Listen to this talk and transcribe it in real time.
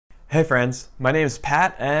Hey friends, my name is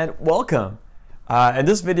Pat and welcome. In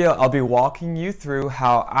this video, I'll be walking you through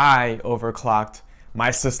how I overclocked my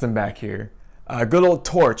system back here. Good old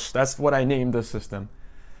Torch, that's what I named the system.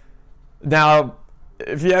 Now,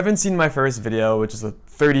 if you haven't seen my first video, which is a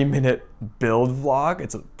 30-minute build vlog,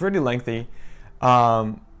 it's pretty lengthy.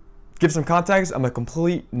 Give some context, I'm a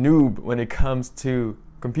complete noob when it comes to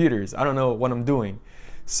computers. I don't know what I'm doing.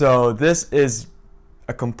 So this is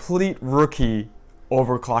a complete rookie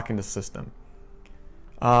overclocking the system.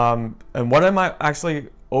 And what am I actually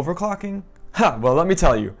overclocking? Well, let me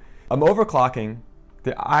tell you. I'm overclocking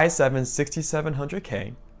the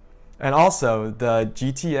i7-6700k and also the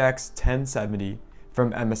GTX 1070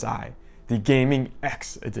 from MSI, the Gaming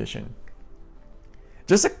X edition.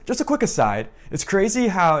 Just a quick aside, it's crazy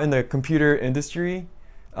how in the computer industry,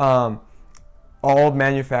 all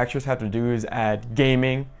manufacturers have to do is add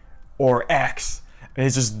gaming or X. And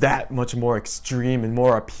it's just that much more extreme and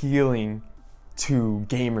more appealing to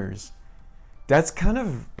gamers. That's kind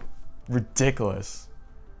of ridiculous.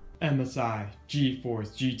 MSI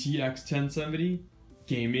GeForce GTX 1070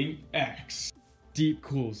 Gaming X.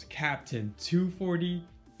 Deepcool's Captain 240EX.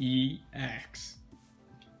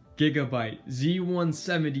 Gigabyte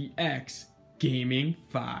Z170X Gaming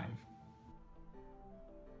 5.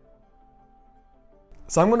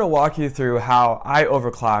 So I'm going to walk you through how I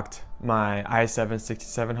overclocked my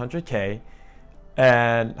i7-6700k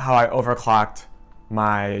and how I overclocked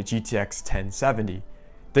my GTX 1070.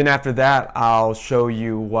 Then after that, I'll show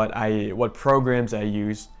you what programs I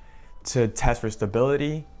use to test for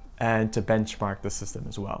stability and to benchmark the system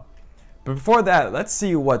as well. But before that, let's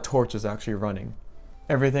see what Torch is actually running.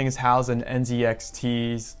 Everything is housed in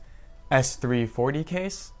NZXT's S340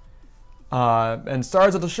 case. And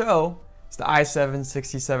stars of the show, it's the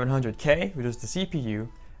i7-6700k, which is the CPU,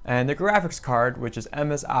 and the graphics card, which is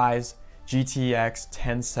MSI's GTX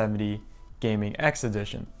 1070 Gaming X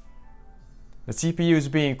edition. The CPU is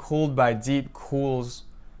being cooled by Deepcool's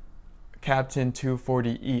Captain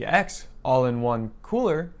 240EX all-in-one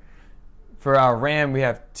cooler. For our RAM, we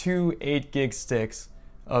have two 8GB sticks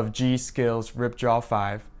of G.Skill's Ripjaws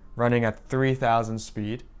 5 running at 3000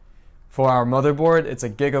 speed. For our motherboard, it's a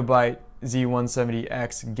Gigabyte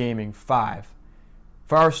Z170X Gaming 5.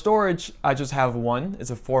 For our storage, I just have one.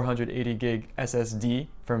 It's a 480GB SSD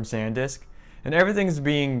from Sandisk, and everything is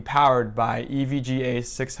being powered by EVGA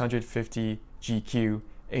 650 GQ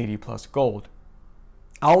 80 Plus Gold.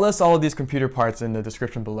 I'll list all of these computer parts in the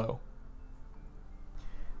description below.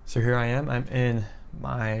 So here I am. I'm in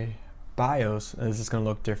my BIOS. This is going to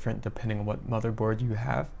look different depending on what motherboard you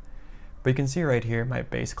have. But you can see right here, my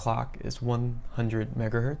base clock is 100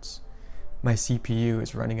 megahertz. My CPU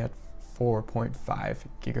is running at 4.5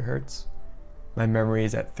 gigahertz. My memory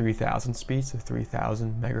is at 3000 speed, so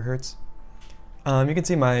 3000 megahertz. You can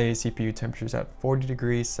see my CPU temperature is at 40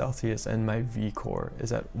 degrees Celsius and my V-core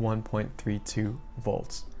is at 1.32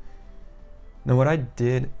 volts. Now what I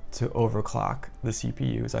did to overclock the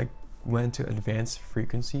CPU is I went to advanced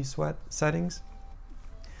frequency settings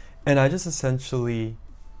and I just essentially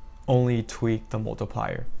only tweaked the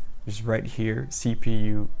multiplier. Just right here,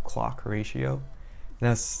 CPU clock ratio.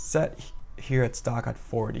 Now set here at stock at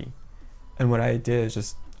 40. And what I did is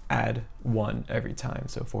just add 1 every time.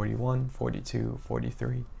 So 41, 42,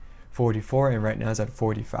 43, 44, and right now it's at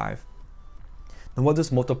 45. And what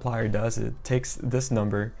this multiplier does is it takes this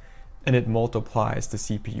number and it multiplies the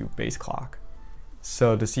CPU base clock.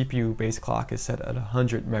 So the CPU base clock is set at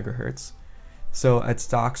 100 megahertz. So at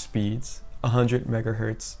stock speeds, 100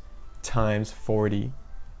 megahertz times 40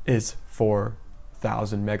 is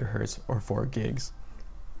 4000 megahertz or 4 gigs.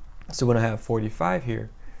 So when I have 45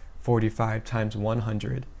 here, 45 times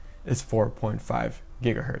 100 is 4.5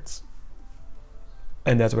 gigahertz.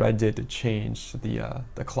 And that's what I did to change the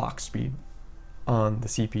clock speed on the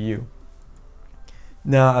CPU.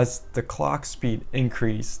 Now as the clock speed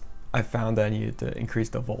increased, I found that I needed to increase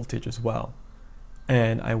the voltage as well.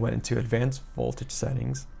 And I went into advanced voltage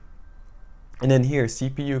settings. And then here,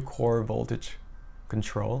 CPU core voltage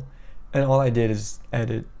control. And all I did is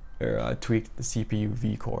edit or tweak the CPU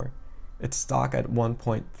V-core. It's stock at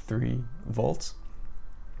 1.3 volts.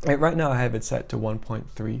 Right now I have it set to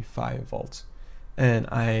 1.35 volts. And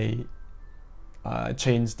I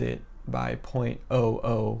changed it by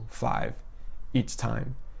 0.005 each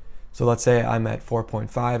time. So let's say I'm at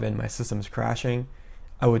 4.5 and my system is crashing.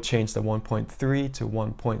 I would change the 1.3 to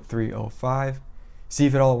 1.305. See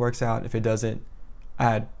if it all works out. If it doesn't,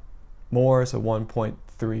 add more, so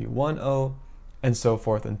 1.310, and so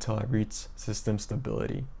forth until I reach system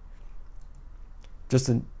stability. Just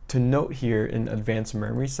to note here, in advanced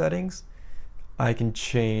memory settings, I can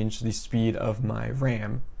change the speed of my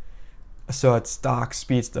RAM. So at stock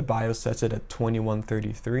speeds, the BIOS sets it at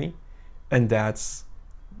 2133, and that's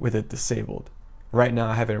with it disabled. Right now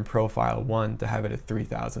I have it in profile 1 to have it at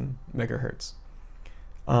 3000 megahertz.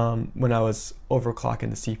 When I was overclocking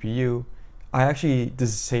the CPU, I actually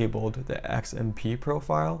disabled the XMP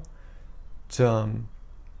profile to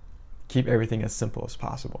keep everything as simple as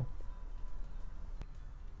possible.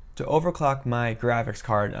 To overclock my graphics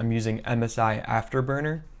card, I'm using MSI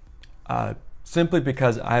Afterburner, simply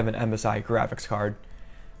because I have an MSI graphics card.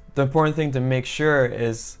 The important thing to make sure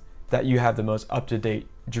is that you have the most up-to-date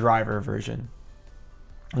driver version.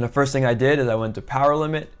 And the first thing I did is I went to power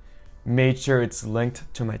limit, made sure it's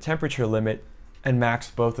linked to my temperature limit, and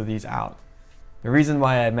maxed both of these out. The reason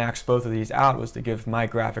why I maxed both of these out was to give my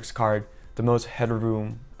graphics card the most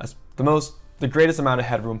headroom, the greatest amount of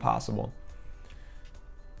headroom possible.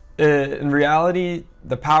 In reality,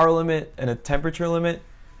 the power limit and a temperature limit,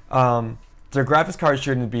 the graphics card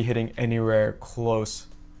shouldn't be hitting anywhere close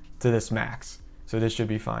to this max, so this should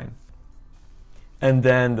be fine. And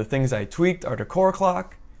then the things I tweaked are the core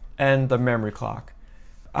clock and the memory clock.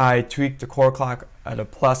 I tweaked the core clock at a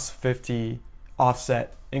plus 50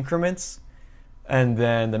 offset increments, and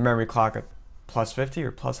then the memory clock at plus 50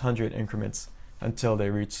 or plus 100 increments until they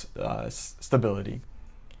reach stability.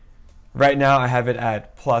 Right now I have it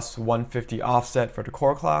at plus 150 offset for the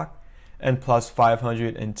core clock and plus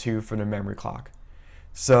 502 for the memory clock.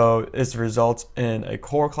 So this results in a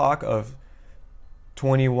core clock of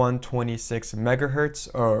 2126 megahertz,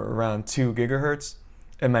 or around 2 gigahertz,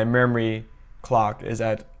 and my memory clock is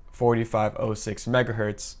at 4506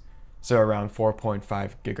 megahertz, so around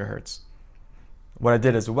 4.5 gigahertz. What I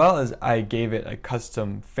did as well is I gave it a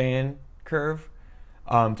custom fan curve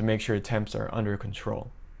to make sure temps are under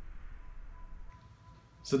control.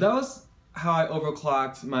 So that was how I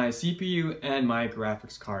overclocked my CPU and my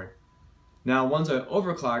graphics card. Now once I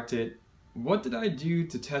overclocked it, what did I do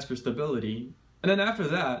to test for stability? And then after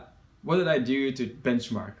that, what did I do to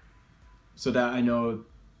benchmark so that I know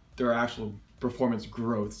there are actual performance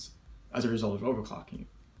growths as a result of overclocking?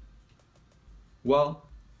 Well,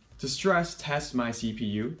 to stress test my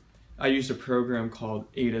CPU, I used a program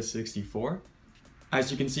called Ada64.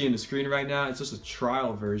 As you can see in the screen right now, it's just a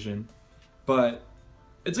trial version, but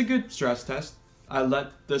it's a good stress test. I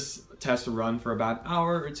let this test run for about an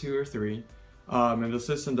hour or 2 or 3. If the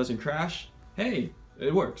system doesn't crash, hey,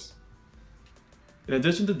 it works. In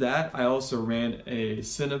addition to that, I also ran a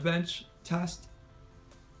Cinebench test.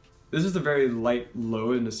 This is a very light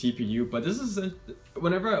load in the CPU, but this is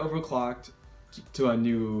whenever I overclocked to a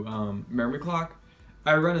new memory clock,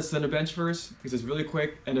 I run a Cinebench first because it's really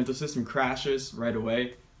quick, and if the system crashes right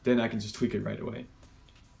away, then I can just tweak it right away.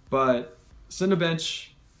 But Cinebench,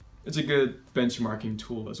 it's a good benchmarking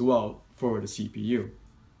tool as well for the CPU.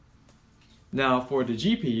 Now for the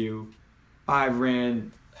GPU, I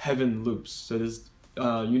ran Heaven loops. So this is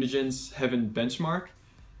Unigen's Heaven benchmark,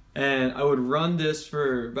 and I would run this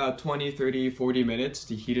for about 20, 30, 40 minutes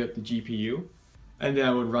to heat up the GPU, and then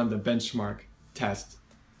I would run the benchmark test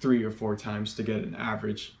 3 or 4 times to get an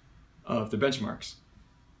average of the benchmarks.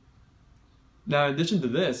 Now in addition to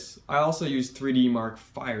this, I also use 3D Mark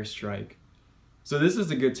Firestrike. So this is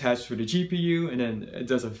a good test for the GPU, and then it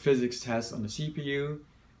does a physics test on the CPU,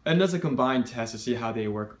 and does a combined test to see how they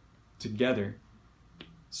work together.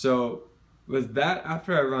 So with that,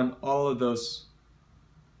 after I run all of those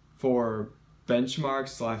 4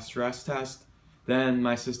 benchmarks / stress test, then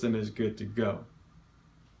my system is good to go.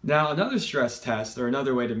 Now another stress test, or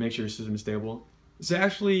another way to make sure your system is stable, is to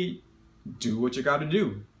actually do what you gotta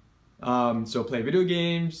do. So play video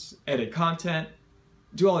games, edit content,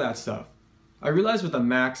 do all that stuff. I realized with the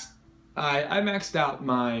max, I maxed out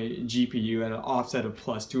my GPU at an offset of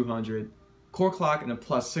plus 200 core clock and a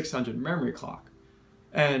plus 600 memory clock.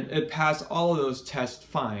 And it passed all of those tests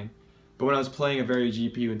fine. But when I was playing a very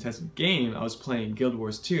GPU intensive game, I was playing Guild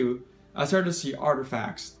Wars 2, I started to see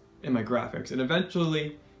artifacts in my graphics, and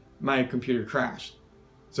eventually my computer crashed.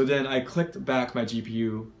 So then I clicked back my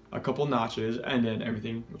GPU a couple notches, and then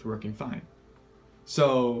everything was working fine.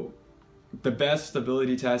 So the best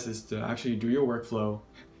stability test is to actually do your workflow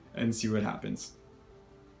and see what happens.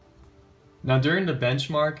 Now during the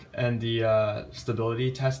benchmark and the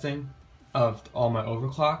stability testing of all my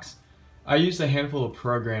overclocks, I used a handful of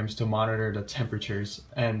programs to monitor the temperatures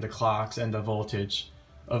and the clocks and the voltage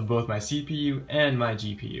of both my CPU and my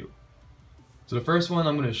GPU. So the first one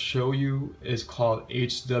I'm going to show you is called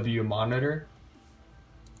Hwmonitor.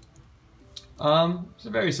 It's a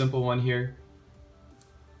very simple one here.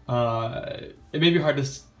 It may be hard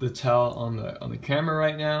to tell on the camera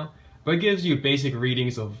right now, but it gives you basic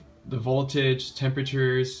readings of the voltage,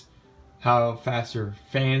 temperatures, how fast your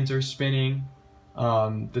fans are spinning,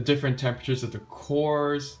 the different temperatures of the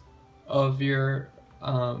cores of your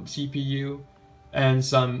CPU, and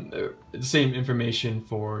the same information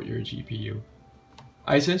for your GPU.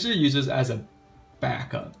 I essentially use this as a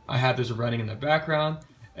backup. I have this running in the background,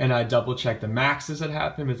 and I double check the maxes that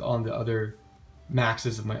happen with on the other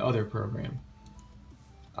maxes of my other program.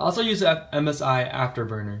 I also use MSI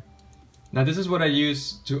Afterburner. Now this is what I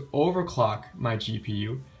use to overclock my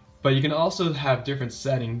GPU, but you can also have different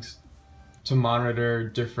settings to monitor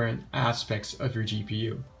different aspects of your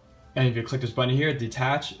GPU. And if you click this button here,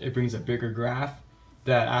 detach, it brings a bigger graph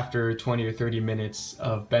that after 20 or 30 minutes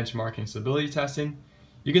of benchmarking stability testing,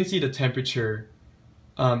 you can see the temperature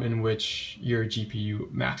in which your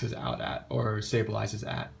GPU maxes out at or stabilizes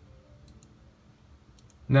at.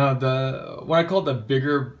 Now what I call the big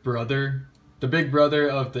brother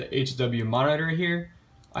of the HW monitor here,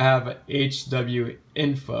 I have a HW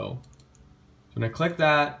info. So when I click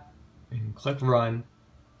that and click run,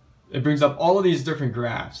 it brings up all of these different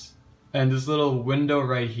graphs. And this little window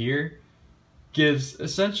right here gives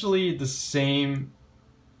essentially the same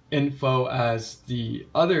info as the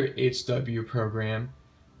other HW program,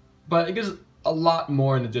 but it gives a lot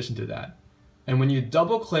more in addition to that. And when you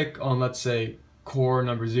double click on, let's say, core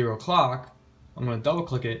number 0 clock, I'm going to double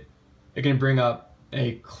click it, it can bring up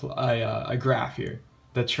a graph here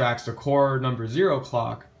that tracks the core number 0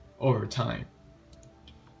 clock over time.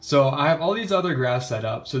 So I have all these other graphs set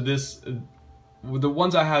up. So the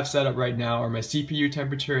ones I have set up right now are my CPU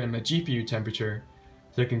temperature and my GPU temperature,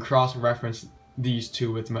 so I can cross-reference these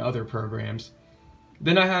two with my other programs.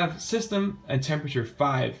 Then I have system and temperature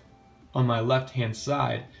 5 on my left-hand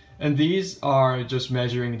side, and these are just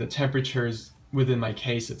measuring the temperatures within my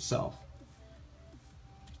case itself.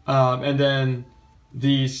 And then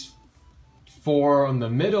these 4 on the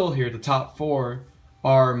middle here, the top 4,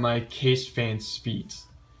 are my case fan speeds,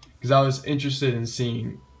 because I was interested in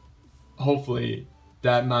seeing, hopefully,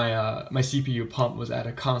 that my CPU pump was at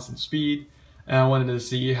a constant speed, and I wanted to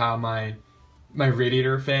see how my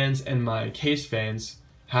radiator fans and my case fans,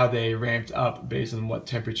 how they ramped up based on what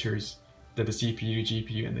temperatures that the CPU,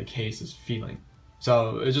 GPU, and the case is feeling.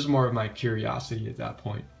 So it's just more of my curiosity at that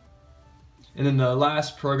point. And then the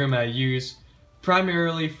last program I use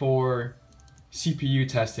primarily for CPU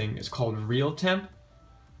testing is called Real Temp.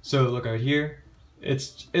 So look out here.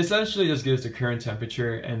 It's essentially just gives the current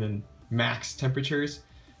temperature and then max temperatures.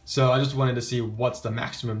 So I just wanted to see what's the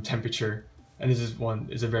maximum temperature, and this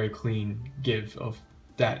is a very clean give of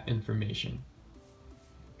that information.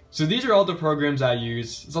 So these are all the programs I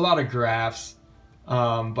use. It's a lot of graphs,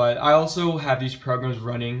 but I also have these programs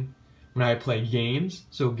running when I play games.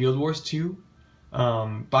 So Guild Wars 2,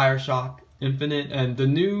 Bioshock Infinite, and the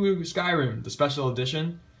new Skyrim, the special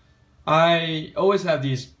edition. I always have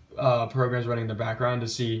these programs running in the background to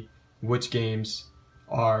see which games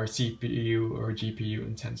are CPU or GPU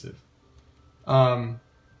intensive. And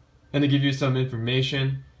to give you some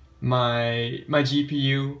information, my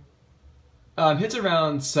GPU hits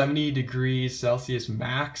around 70 degrees Celsius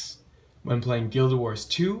max when playing Guild Wars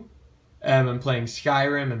 2, and when playing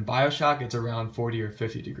Skyrim and Bioshock, it's around 40 or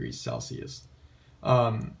 50 degrees Celsius.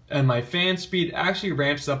 And my fan speed actually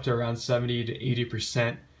ramps up to around 70 to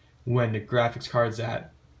 80% when the graphics card's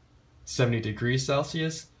at 70 degrees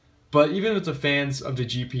Celsius. But even with the fans of the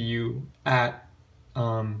GPU at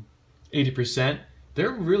 80%,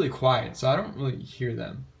 they're really quiet, so I don't really hear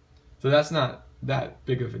them. So that's not that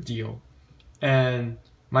big of a deal. And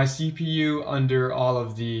my CPU, under all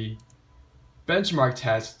of the benchmark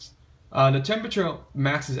tests, the temperature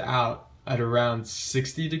maxes out at around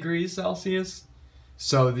 60 degrees Celsius.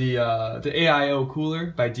 So the AIO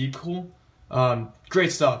cooler by Deepcool,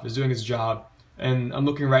 great stuff, is doing its job. And I'm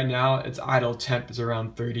looking right now, its idle temp is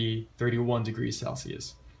around 31 degrees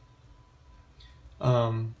Celsius.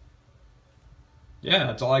 Yeah,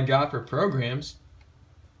 that's all I got for programs.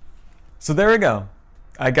 So there we go.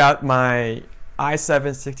 I got my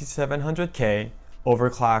i7-6700k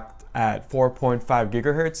overclocked at 4.5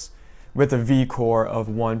 gigahertz with a V core of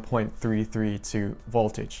 1.332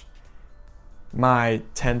 voltage. My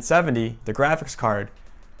 1070, the graphics card,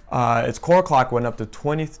 its core clock went up to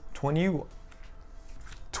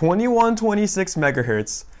 2126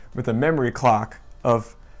 megahertz with a memory clock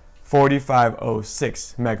of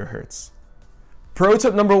 4506 megahertz. Pro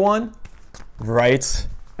tip number 1, write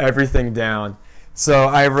everything down. So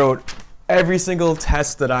I wrote every single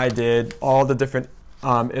test that I did, all the different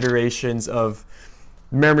iterations of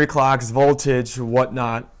memory clocks, voltage,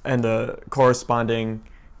 whatnot, and the corresponding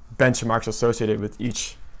benchmarks associated with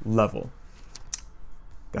each level.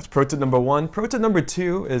 That's pro tip number 1. Pro tip number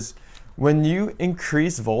 2 is when you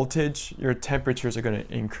increase voltage, your temperatures are going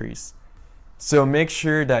to increase. So make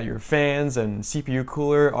sure that your fans and CPU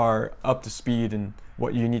cooler are up to speed and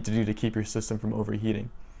what you need to do to keep your system from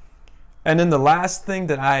overheating. And then the last thing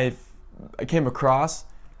that I came across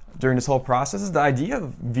during this whole process is the idea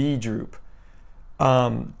of V-droop.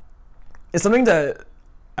 It's something that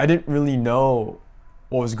I didn't really know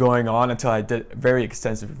what was going on until I did very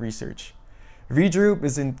extensive research. V-droop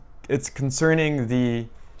it's concerning the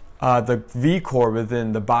V-core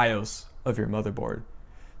within the BIOS of your motherboard.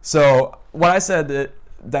 So what I said that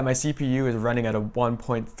my CPU is running at a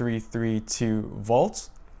 1.332 volts,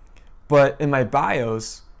 but in my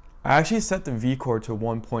BIOS, I actually set the V-core to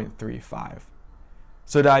 1.35.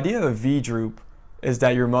 So the idea of V-droop is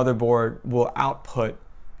that your motherboard will output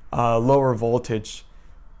lower voltage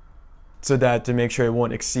so that to make sure it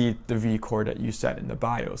won't exceed the V-core that you set in the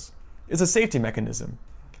BIOS. It's a safety mechanism.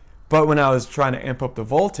 But when I was trying to amp up the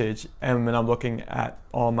voltage, and when I'm looking at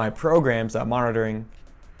all my programs that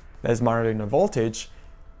is monitoring the voltage,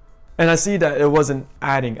 and I see that it wasn't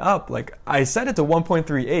adding up. Like, I set it to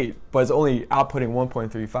 1.38, but it's only outputting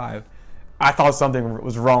 1.35. I thought something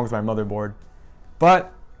was wrong with my motherboard.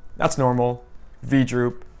 But that's normal.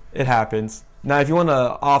 V-droop, it happens. Now, if you want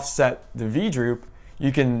to offset the V-droop,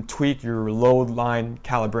 you can tweak your load line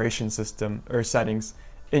calibration system or settings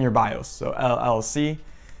in your BIOS. So LLC.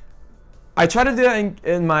 I try to do that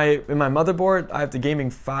in my motherboard. I have the Gaming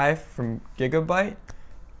 5 from Gigabyte,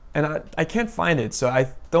 and I can't find it, so I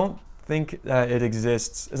don't think that it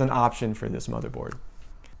exists as an option for this motherboard.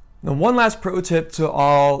 Now, one last pro tip to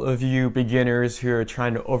all of you beginners who are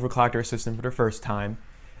trying to overclock your system for the first time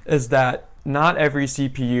is that not every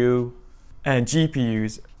CPU and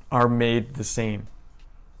GPUs are made the same.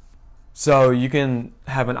 So you can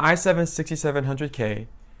have an i7-6700k,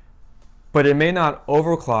 but it may not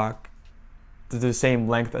overclock to the same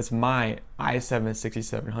length as my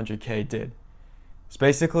i7-6700k did. It's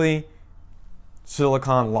basically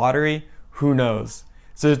silicon lottery, who knows?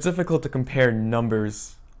 So it's difficult to compare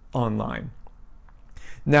numbers online.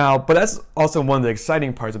 Now, but that's also one of the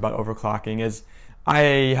exciting parts about overclocking is I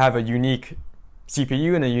have a unique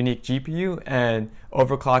CPU and a unique GPU, and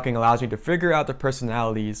overclocking allows me to figure out the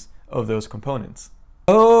personalities of those components.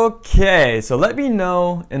 Okay, so let me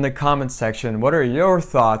know in the comments section what are your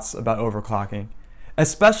thoughts about overclocking,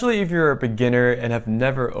 especially if you're a beginner and have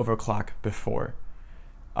never overclocked before.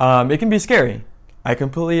 It can be scary. I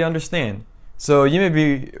completely understand. So you may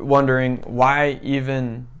be wondering, why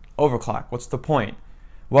even overclock? What's the point?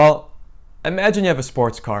 Well, imagine you have a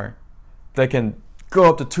sports car that can go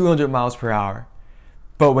up to 200 miles per hour.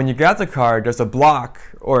 But when you get out the car, there's a block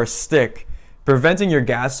or a stick preventing your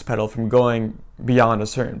gas pedal from going beyond a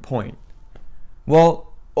certain point.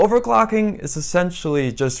 Well, overclocking is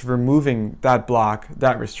essentially just removing that block,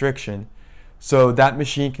 that restriction, so that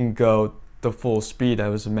machine can go the full speed that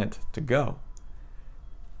it was meant to go.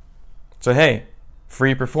 So hey,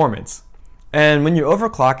 free performance. And when you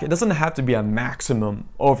overclock, it doesn't have to be a maximum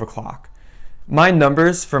overclock. My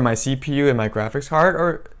numbers for my CPU and my graphics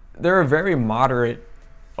card they're a very moderate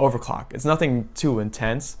overclock. It's nothing too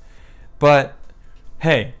intense, but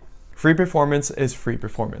hey, free performance is free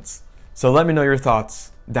performance. So let me know your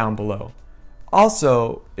thoughts down below.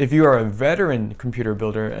 Also, if you are a veteran computer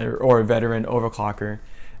builder or a veteran overclocker,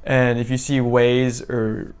 and if you see ways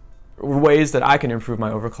that I can improve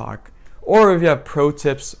my overclock, or if you have pro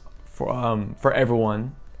tips for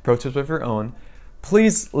everyone, pro tips of your own,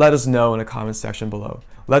 please let us know in the comment section below.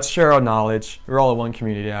 Let's share our knowledge. We're all in one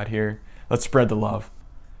community out here. Let's spread the love.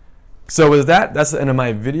 So with that, that's the end of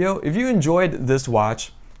my video. If you enjoyed this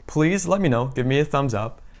watch, please let me know. Give me a thumbs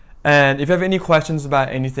up. And if you have any questions about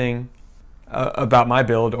anything about my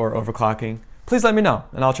build or overclocking, please let me know,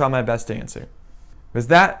 and I'll try my best to answer. With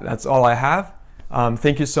that, that's all I have.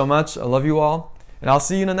 Thank you so much. I love you all, and I'll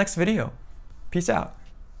see you in the next video. Peace out.